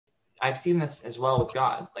I've seen this as well with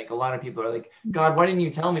God. Like a lot of people are like, God, why didn't you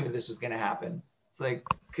tell me that this was going to happen? It's like,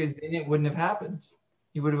 because then it wouldn't have happened.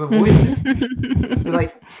 You would have avoided it. But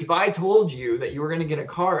like, if I told you that you were going to get a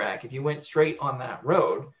car wreck, if you went straight on that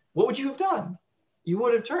road, what would you have done? You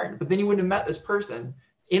would have turned, but then you wouldn't have met this person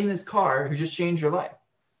in this car who just changed your life.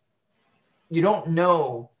 You don't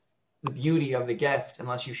know the beauty of the gift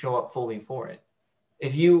unless you show up fully for it.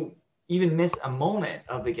 If you even miss a moment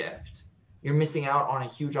of the gift, you're missing out on a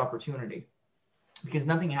huge opportunity, because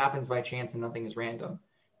nothing happens by chance and nothing is random.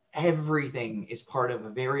 Everything is part of a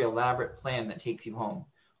very elaborate plan that takes you home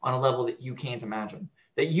on a level that you can't imagine,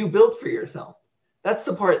 that you built for yourself. That's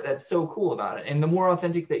the part that's so cool about it. And the more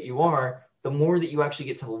authentic that you are, the more that you actually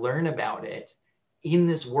get to learn about it in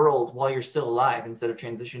this world while you're still alive, instead of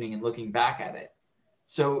transitioning and looking back at it.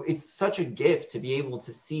 So it's such a gift to be able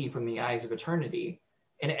to see from the eyes of eternity.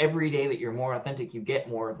 And every day that you're more authentic, you get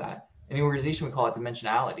more of that. In the organization, we call it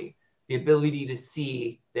dimensionality, the ability to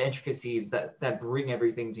see the intricacies that bring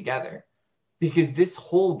everything together. Because this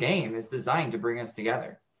whole game is designed to bring us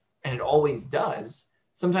together. And it always does.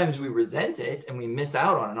 Sometimes we resent it and we miss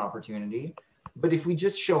out on an opportunity. But if we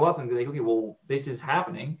just show up and be like, okay, well, this is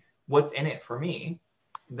happening, what's in it for me?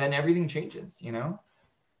 Then everything changes, you know?